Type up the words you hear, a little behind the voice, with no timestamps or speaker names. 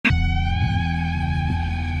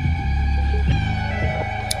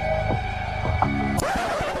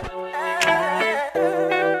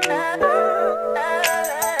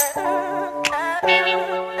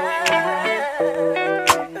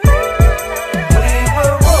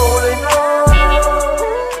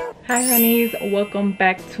guys, welcome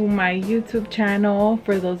back to my YouTube channel.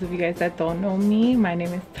 For those of you guys that don't know me, my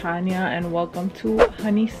name is Tanya and welcome to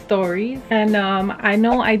Honeyss Stories. And I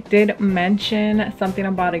know I did mention something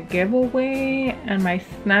about a giveaway and my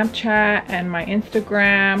Snapchat and my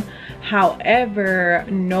Instagram. However,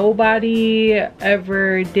 nobody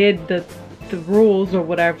ever did the rules or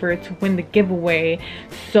whatever to win the giveaway,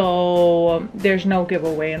 so there's no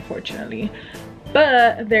giveaway, unfortunately.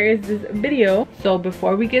 But there is this video. So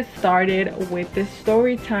before we get started with this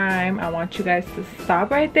story time, I want you guys to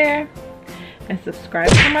stop right there and subscribe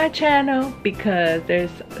to my channel, because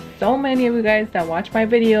there's so many of you guys that watch my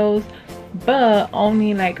videos but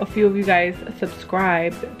only like a few of you guys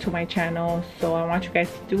subscribe to my channel. So I want you guys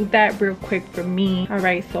to do that real quick for me. All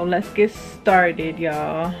right, so let's get started,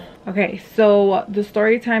 y'all. Okay, so the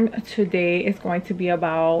story time today is going to be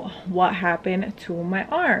about what happened to my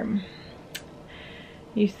arm.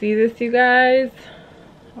 You see this, you guys?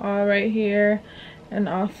 All right here. And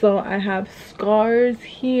also I have scars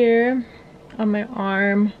here on my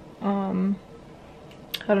arm. I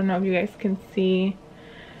don't know if you guys can see.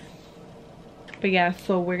 But yeah,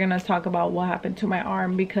 so we're gonna talk about what happened to my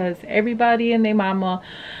arm, because everybody and their mama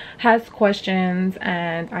has questions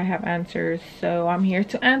and I have answers, so I'm here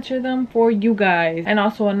to answer them for you guys. And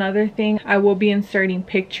also another thing, I will be inserting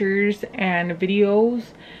pictures and videos.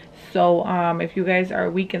 So if you guys are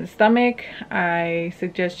weak in the stomach, I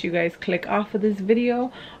suggest you guys click off of this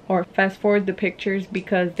video or fast forward the pictures,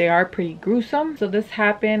 because they are pretty gruesome. So this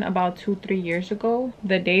happened about 2-3 years ago.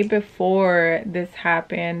 The day before this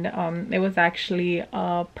happened, it was actually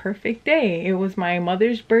a perfect day. It was my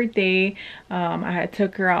mother's birthday. I had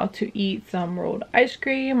took her out to eat some rolled ice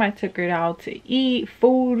cream. I took her out to eat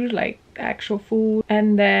food, like actual food,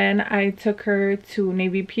 and then I took her to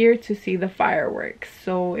Navy Pier to see the fireworks.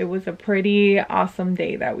 So it was a pretty awesome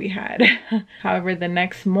day that we had. However, the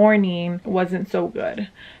next morning wasn't so good.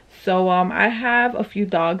 So I have a few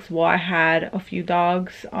dogs. Well, I had a few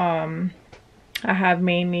dogs. I have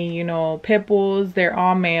mainly, you know, pit bulls. They're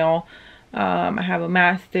all male. I have a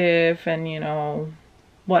mastiff and, you know,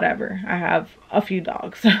 whatever. I have a few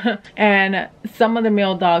dogs. And some of the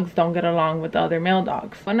male dogs don't get along with the other male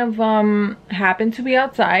dogs. One of them happened to be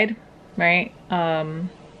outside, right? And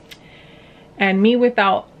me,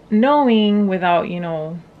 without knowing, without, you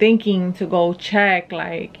know, thinking to go check,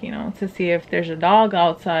 like, you know, to see if there's a dog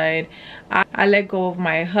outside, I let go of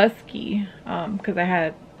my husky, because I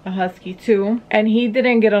had a husky too, and he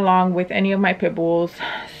didn't get along with any of my pit bulls.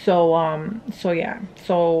 So so yeah,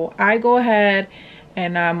 so I go ahead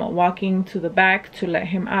and I'm walking to the back to let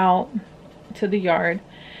him out to the yard,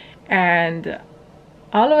 and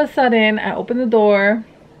all of a sudden I open the door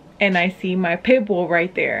and I see my pit bull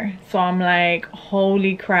right there. So I'm like,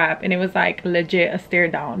 holy crap. And it was like legit a stare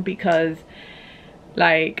down, because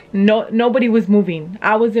like nobody was moving.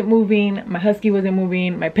 I wasn't moving, my husky wasn't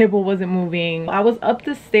moving, my pit bull wasn't moving. I was up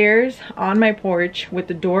the stairs on my porch with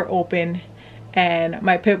the door open, and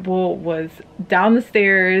my pit bull was down the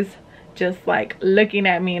stairs just like looking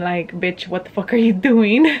at me like, bitch, what the fuck are you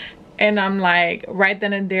doing? And I'm like, right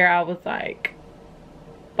then and there I was like,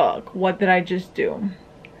 fuck, what did I just do?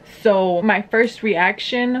 So my first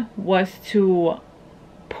reaction was to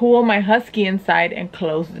pull my husky inside and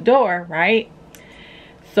close the door, right?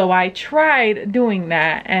 So I tried doing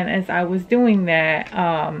that, and as I was doing that,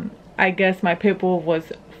 I guess my pit bull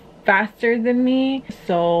was faster than me.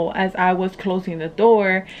 So as I was closing the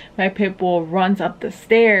door, my pit bull runs up the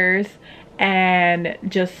stairs and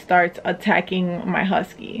just starts attacking my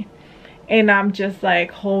husky. And I'm just like,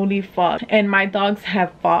 holy fuck. And my dogs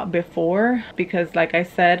have fought before, because like I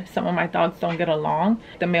said, some of my dogs don't get along.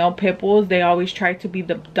 The male pit bulls, they always try to be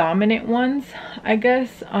the dominant ones, I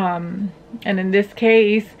guess. And in this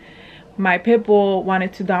case, my pit bull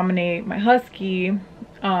wanted to dominate my husky.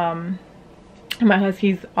 My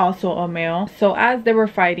husky's also a male. So as they were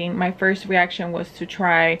fighting, my first reaction was to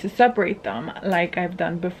try to separate them, like I've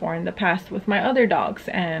done before in the past with my other dogs.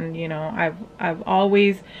 And you know,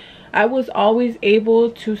 I was always able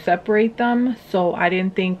to separate them, so I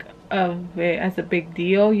didn't think of it as a big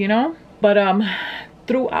deal, you know. But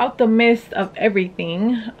throughout the midst of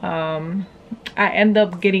everything, I end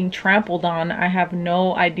up getting trampled on. I have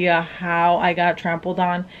no idea how I got trampled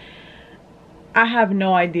on. I have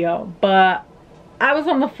no idea, but I was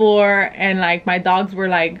on the floor and like my dogs were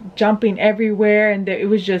like jumping everywhere, and it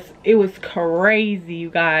was crazy, you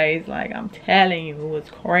guys. Like, I'm telling you, it was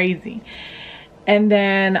crazy. And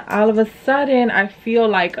then all of a sudden I feel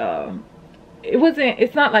like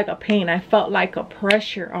it's not like a pain, I felt like a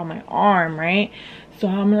pressure on my arm, right? So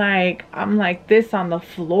I'm like this on the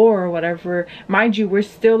floor or whatever. Mind you, we're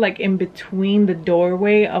still like in between the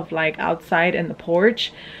doorway of like outside and the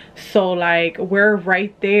porch. So like we're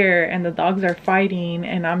right there and the dogs are fighting,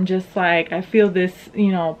 and I'm just like, I feel this,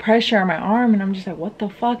 you know, pressure on my arm, and I'm just like, what the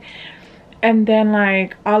fuck? And then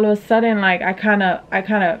like all of a sudden, like I kind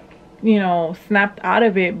of you know, snapped out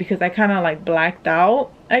of it because I kind of like blacked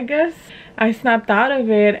out, I guess. I snapped out of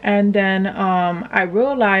it, and then I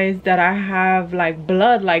realized that I have like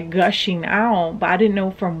blood like gushing out, but I didn't know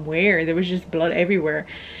from where. There was just blood everywhere.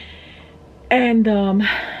 And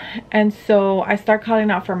so I start calling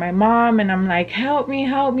out for my mom, and I'm like, help me,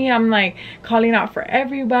 help me. I'm like calling out for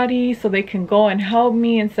everybody so they can go and help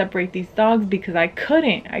me and separate these dogs, because I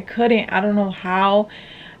couldn't. I don't know how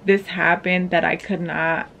this happened that I could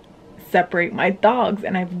not separate my dogs,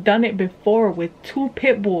 and I've done it before with 2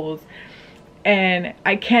 pit bulls, and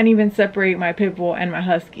I can't even separate my pit bull and my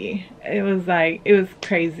husky. It was like, it was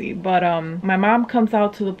crazy. But my mom comes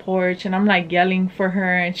out to the porch, and I'm like yelling for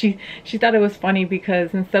her, and she thought it was funny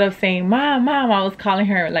because instead of saying mom, mom, I was calling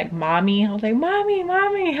her like mommy. I was like, mommy,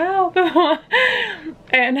 mommy, help.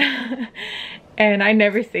 and I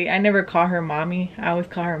never call her mommy. I always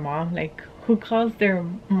call her mom. Like, who calls their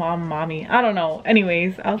mom mommy? I don't know.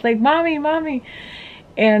 Anyways, I was like, mommy, mommy.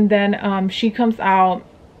 And then she comes out,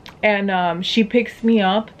 and she picks me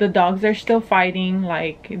up. The dogs are still fighting,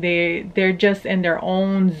 like they're just in their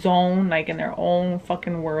own zone, like in their own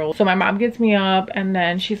fucking world. So my mom gets me up, and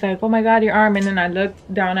then she's like, oh my god, your arm. And then I look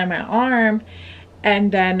down at my arm,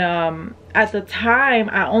 and then at the time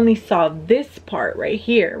I only saw this part right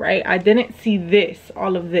here, right? I didn't see this,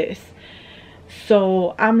 all of this.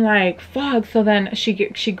 So I'm like, fuck. So then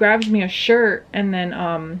she grabs me a shirt, and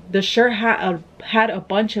then the shirt had a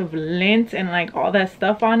bunch of lint and like all that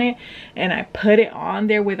stuff on it, and I put it on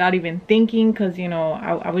there without even thinking, because you know,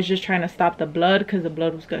 I was just trying to stop the blood, because the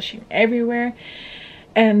blood was gushing everywhere.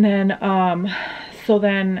 And then so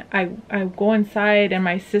then I go inside, and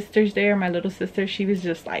my sister's there, my little sister. She was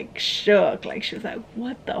just like shook, like she was like,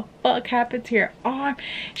 what the fuck happened to your arm?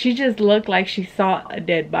 She just looked like she saw a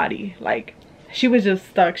dead body. Like, she was just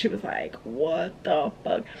stuck. She was like, what the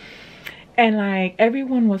fuck? And like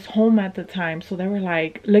everyone was home at the time, so they were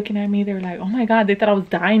like looking at me. They were like, oh my god, they thought I was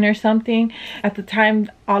dying or something. At the time,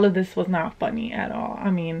 all of this was not funny at all.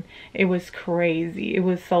 I mean, it was crazy. It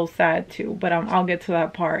was so sad too, but I'll get to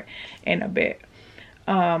that part in a bit.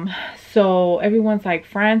 So everyone's like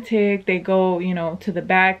frantic. They go, you know, to the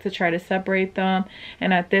back to try to separate them,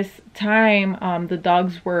 and at this time the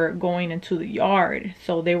dogs were going into the yard,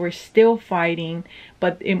 so they were still fighting,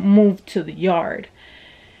 but it moved to the yard.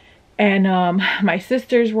 And my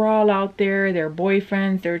sisters were all out there, their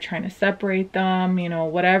boyfriends, they were trying to separate them, you know,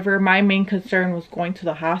 whatever. My main concern was going to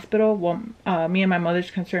the hospital. Well, me and my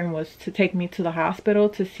mother's concern was to take me to the hospital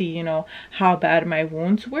to see, you know, how bad my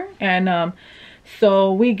wounds were. And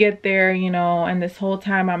so we get there, you know, and this whole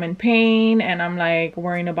time I'm in pain, and I'm like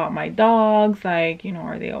worrying about my dogs, like, you know,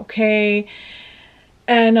 are they okay?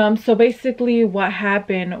 And so basically what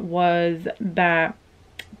happened was that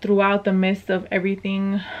throughout the midst of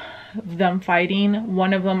everything, them fighting,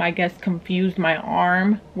 one of them, I guess, confused my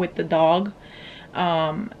arm with the dog.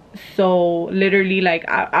 So literally, like,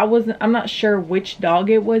 I'm not sure which dog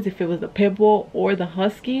it was, if it was the pit bull or the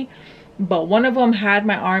husky, but one of them had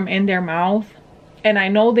my arm in their mouth. And I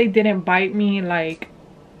know they didn't bite me like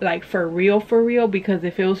for real, because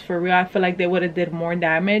if it was for real, I feel like they would have did more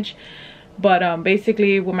damage. But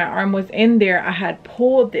basically when my arm was in there, I had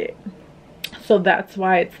pulled it, so that's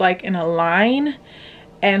why it's like in a line.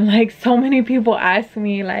 And like so many people ask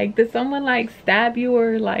me, like, did someone like stab you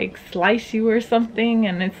or like slice you or something?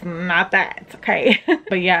 And it's not that, okay?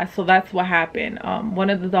 But yeah, so that's what happened.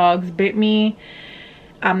 One of the dogs bit me.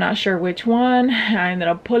 I'm not sure which one. I ended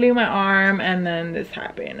up pulling my arm, and then this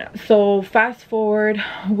happened. So fast forward,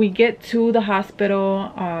 we get to the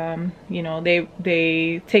hospital. You know,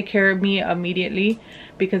 they take care of me immediately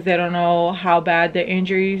because they don't know how bad the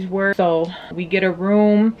injuries were. So we get a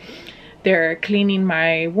room. They're cleaning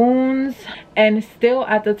my wounds, and still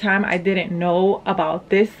at the time I didn't know about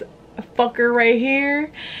this fucker right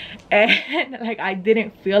here, and like I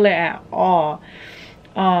didn't feel it at all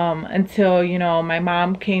until, you know, my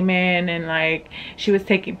mom came in, and like she was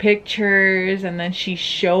taking pictures, and then she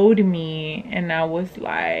showed me, and I was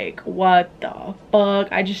like, what the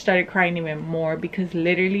fuck? I just started crying even more, because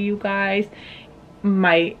literally, you guys,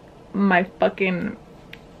 my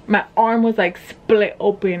arm was like split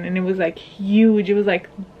open, and it was like huge. It was like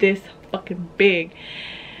this fucking big,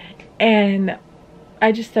 and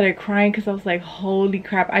I just started crying because I was like, holy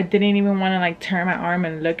crap. I didn't even want to like turn my arm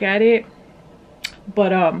and look at it.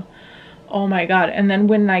 But Oh my god. And then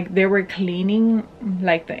when like they were cleaning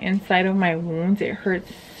like the inside of my wounds, it hurt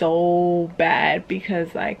so bad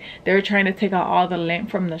because like they were trying to take out all the lint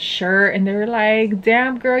from the shirt, and they were like,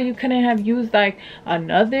 damn girl, you couldn't have used like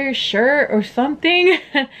another shirt or something.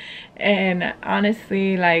 And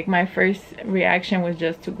honestly, like my first reaction was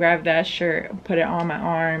just to grab that shirt and put it on my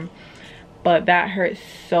arm, but that hurt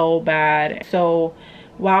so bad. So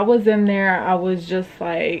while I was in there, I was just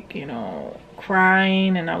like, you know,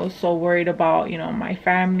 crying, and I was so worried about, you know, my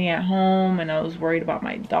family at home, and I was worried about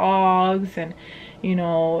my dogs. And you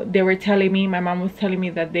know, they were telling me, my mom was telling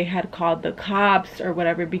me that they had called the cops or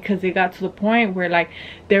whatever, because it got to the point where like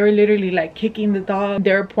they were literally like kicking the dog,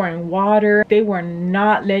 they were pouring water, they were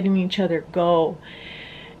not letting each other go.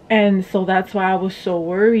 And so that's why I was so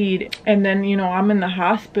worried. And then, you know, I'm in the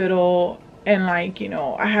hospital, and like, you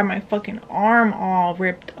know, I had my fucking arm all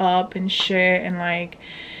ripped up and shit, and like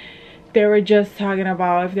they were just talking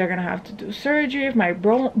about if they're gonna have to do surgery, if my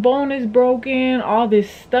bone is broken, all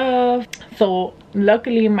this stuff. So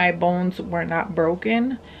luckily my bones were not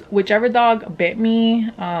broken. Whichever dog bit me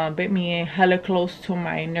hella close to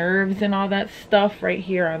my nerves and all that stuff right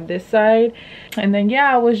here on this side. And then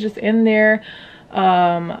yeah, I was just in there.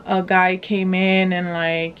 A guy came in and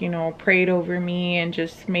like, you know, prayed over me and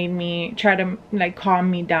just made me try to like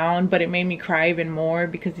calm me down, but it made me cry even more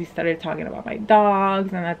because he started talking about my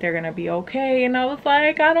dogs and that they're gonna be okay. And I was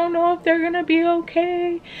like, I don't know if they're gonna be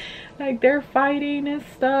okay, like they're fighting and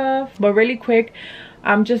stuff. But really quick,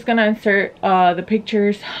 I'm just gonna insert the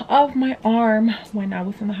pictures of my arm when I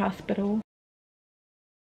was in the hospital.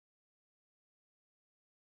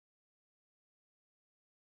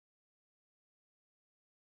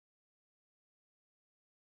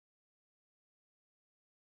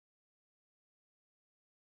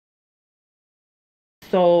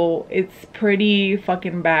 So it's pretty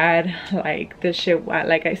fucking bad. Like this shit,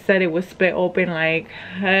 like I said, it was split open like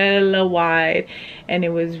hella wide, and it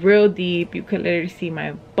was real deep. You could literally see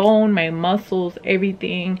my bone, my muscles,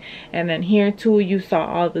 everything. And then here too, you saw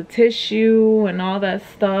all the tissue and all that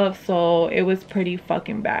stuff. So it was pretty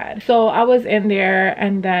fucking bad. So I was in there,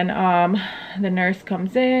 and then the nurse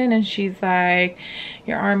comes in and she's like,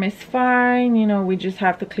 your arm is fine, you know, we just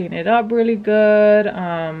have to clean it up really good,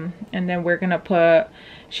 and then we're gonna put,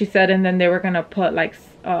 she said, and then they were gonna put like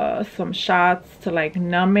some shots to like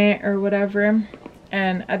numb it or whatever.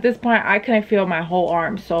 And at this point I couldn't feel my whole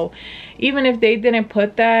arm, so even if they didn't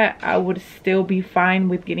put that, I would still be fine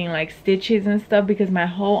with getting like stitches and stuff, because my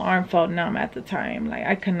whole arm felt numb at the time. Like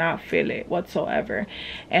I could not feel it whatsoever.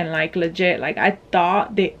 And like legit, like I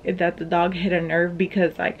thought that the dog hit a nerve,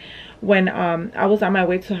 because like when I was on my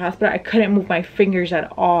way to the hospital, I couldn't move my fingers at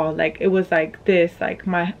all. Like it was like this, like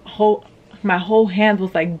my whole hand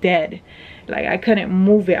was like dead. Like I couldn't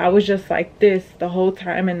move it. I was just like this the whole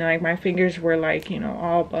time, and like my fingers were like, you know,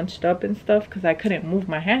 all bunched up and stuff because I couldn't move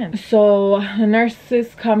my hand. So the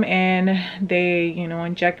nurses come in, they, you know,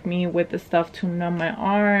 inject me with the stuff to numb my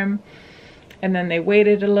arm, and then they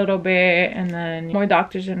waited a little bit, and then more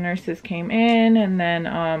doctors and nurses came in, and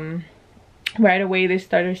then right away they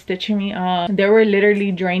started stitching me up. They were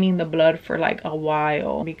literally draining the blood for like a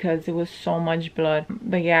while because it was so much blood.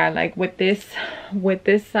 But yeah, like with this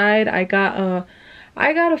side, I got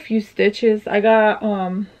a few stitches. I got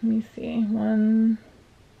let me see,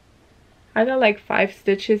 I got like 5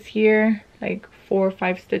 stitches here, like 4 or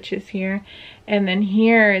 5 stitches here. And then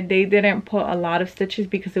here they didn't put a lot of stitches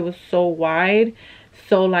because it was so wide.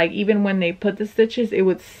 So like even when they put the stitches, it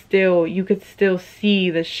would still, you could still see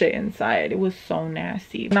the shit inside. It was so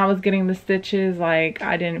nasty. When I was getting the stitches, like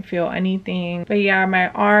I didn't feel anything. But yeah, my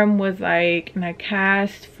arm was like in a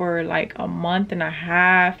cast for like a month and a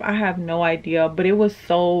half. I have no idea, but it was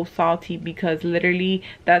so salty because literally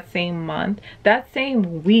that same month, that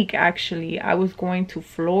same week actually, I was going to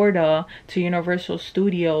Florida to Universal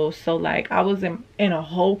Studios. So like I was in a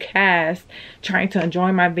whole cast trying to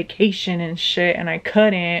enjoy my vacation and shit, and I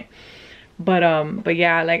couldn't. But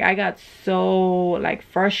yeah, like I got so like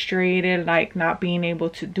frustrated, like not being able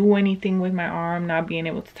to do anything with my arm, not being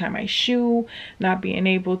able to tie my shoe, not being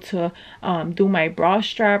able to do my bra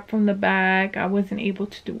strap from the back. I wasn't able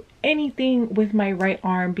to do anything with my right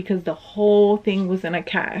arm because the whole thing was in a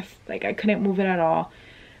cast. Like I couldn't move it at all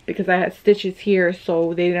because I had stitches here,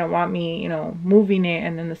 so they didn't want me, you know, moving it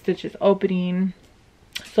and then the stitches opening.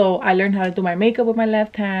 So I learned how to do my makeup with my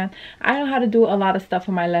left hand. I know how to do a lot of stuff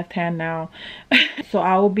with my left hand now. So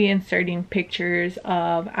I will be inserting pictures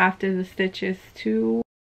of after the stitches too.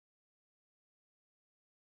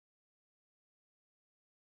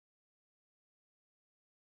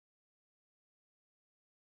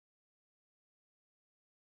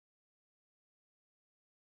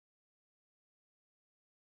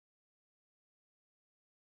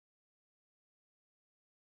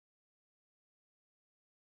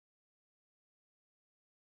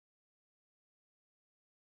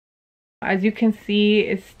 As you can see,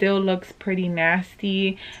 it still looks pretty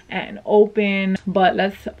nasty and open. But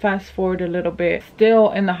let's fast forward a little bit.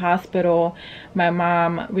 Still in the hospital, my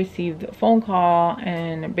mom received a phone call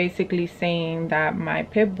and basically saying that my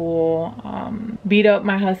pit bull beat up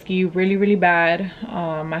my husky really bad.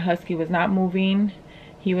 My husky was not moving.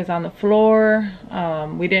 He was on the floor.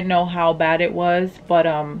 We didn't know how bad it was, but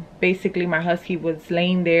basically my husky was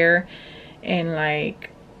laying there in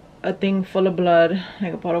like a thing full of blood,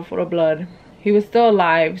 like a bottle full of blood. He was still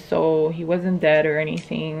alive, so he wasn't dead or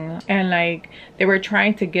anything. And like they were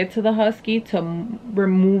trying to get to the husky to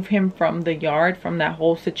remove him from the yard, from that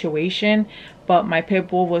whole situation, but my pit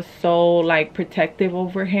bull was so like protective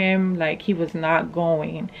over him, like he was not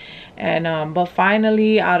going. And but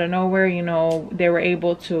finally, out of nowhere, you know, they were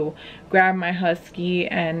able to grab my husky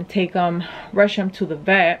and take him, rush him to the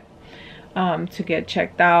vet to get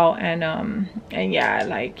checked out. And yeah,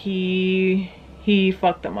 like he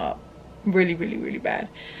fucked them up really bad.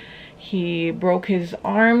 He broke his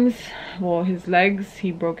arms, well, his legs.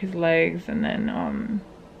 He broke his legs, and then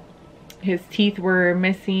his teeth were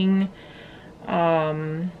missing,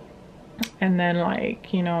 and then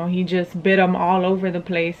like, you know, he just bit them all over the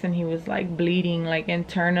place, and he was like bleeding like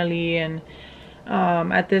internally. And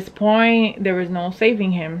at this point there was no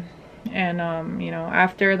saving him. And you know,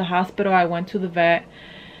 after the hospital, I went to the vet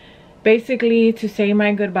basically to say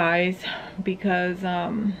my goodbyes, because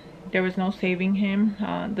there was no saving him.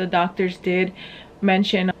 The doctors did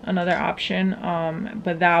mention another option,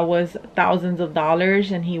 but that was thousands of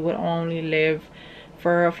dollars, and he would only live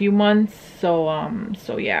for a few months.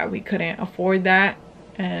 So yeah, we couldn't afford that.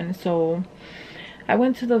 And so I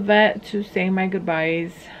went to the vet to say my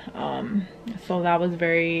goodbyes. So that was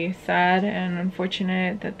very sad and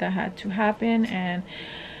unfortunate that that had to happen. And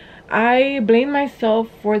I blame myself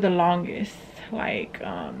for the longest, like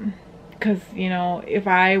because, you know, if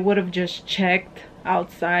I would have just checked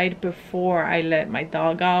outside before I let my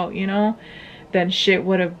dog out, you know, then shit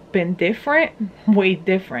would have been different, way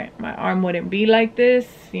different. My arm wouldn't be like this,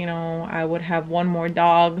 you know. I would have one more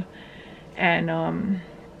dog. And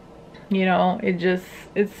you know,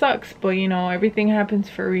 it sucks, but you know, everything happens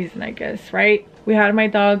for a reason, I guess, right? We had my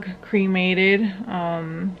dog cremated.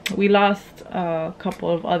 We lost a couple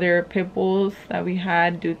of other pit bulls that we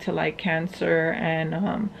had due to like cancer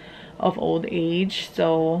and of old age.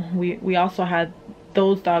 So we also had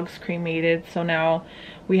those dogs cremated. So now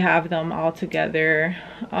we have them all together.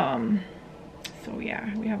 So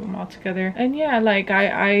yeah, we have them all together. And yeah, like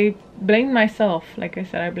I blamed myself. Like I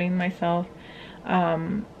said, I blamed myself.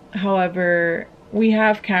 However, we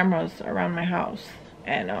have cameras around my house,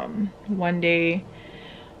 and one day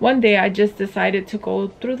I just decided to go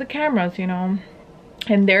through the cameras, you know,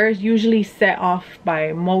 and they're usually set off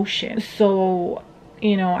by motion. So,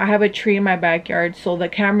 you know, I have a tree in my backyard, so the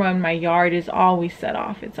camera in my yard is always set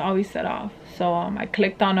off. It's always set off. So I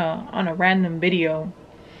clicked on a random video,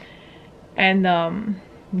 and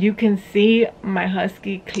you can see my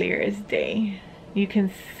husky clear as day. You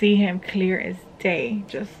can see him clear as day,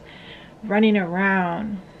 just running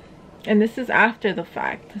around. And this is after the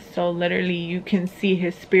fact, so literally you can see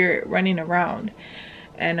his spirit running around.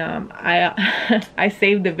 And I I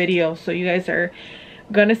saved the video, so you guys are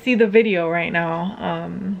gonna see the video right now.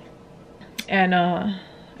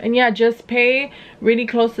 And yeah, just pay really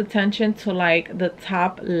close attention to like the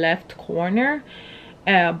top left corner.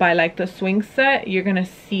 By like the swing set, you're gonna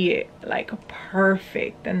see it like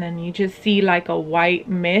perfect, and then you just see like a white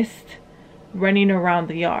mist running around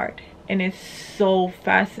the yard. And it's so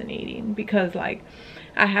fascinating because like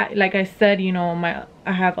I said, you know,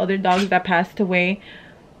 I have other dogs that passed away,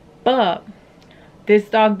 but this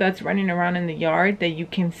dog that's running around in the yard that you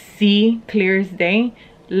can see clear as day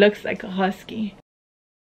looks like a husky.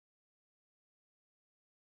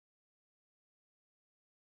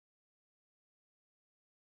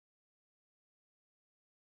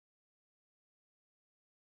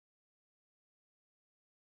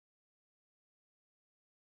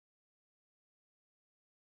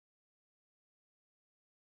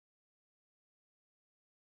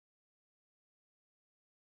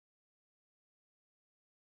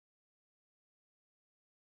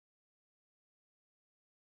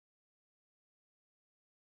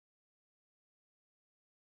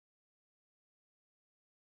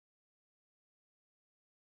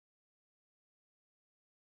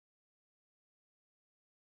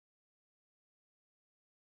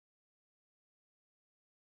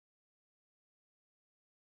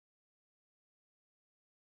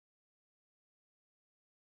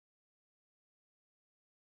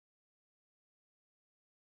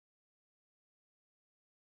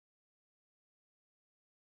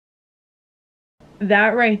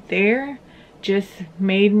 that right there just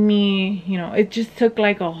made me, you know, it just took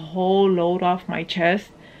like a whole load off my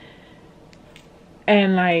chest.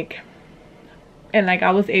 And like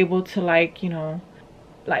I was able to, like, you know,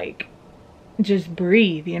 like just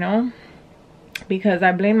breathe, you know, because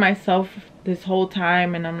I blamed myself this whole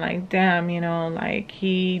time, and I'm like, damn, you know, like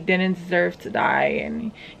he didn't deserve to die,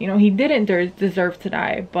 and you know, he didn't deserve to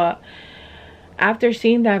die. But after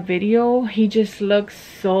seeing that video, he just looks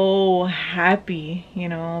so happy, you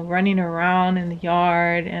know, running around in the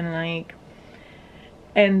yard, and like,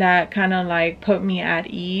 and that kind of like put me at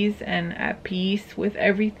ease and at peace with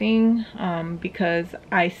everything, because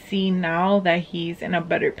I see now that he's in a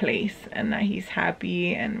better place and that he's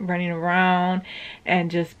happy and running around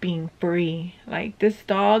and just being free. Like, this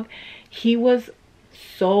dog, he was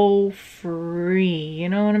so free, you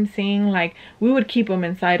know what I'm saying? Like, we would keep him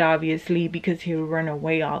inside obviously because he would run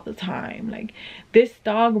away all the time. Like, this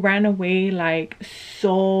dog ran away like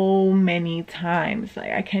so many times,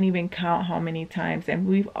 like I can't even count how many times, and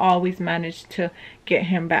we've always managed to get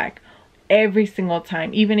him back every single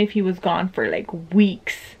time, even if he was gone for like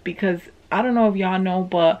weeks. Because I don't know if y'all know,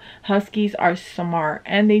 but huskies are smart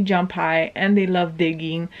and they jump high and they love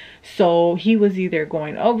digging. So he was either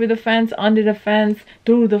going over the fence, under the fence,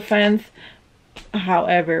 through the fence,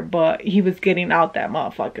 however, but he was getting out that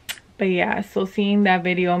motherfucker. But yeah, so seeing that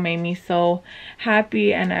video made me so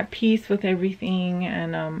happy and at peace with everything.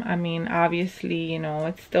 And I mean, obviously, you know,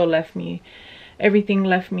 it still left me, everything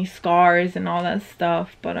left me scars and all that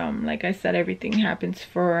stuff. But like I said, everything happens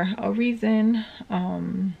for a reason.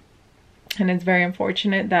 And it's very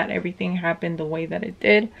unfortunate that everything happened the way that it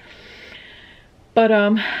did. But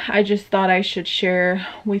I just thought I should share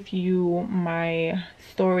with you my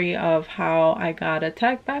story of how I got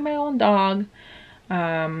attacked by my own dog,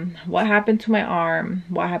 what happened to my arm,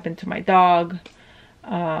 what happened to my dog,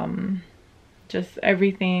 just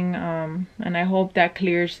everything, and I hope that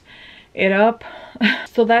clears it up.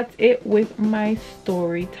 So that's it with my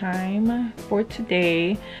story time for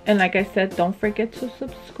today. And like I said, don't forget to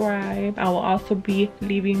subscribe. I will also be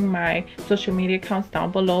leaving my social media accounts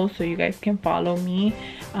down below so you guys can follow me.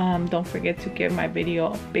 Don't forget to give my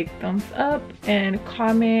video a big thumbs up and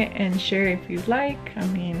comment and share if you like. I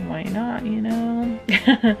mean, why not, you know?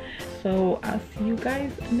 So I'll see you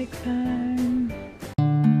guys next time.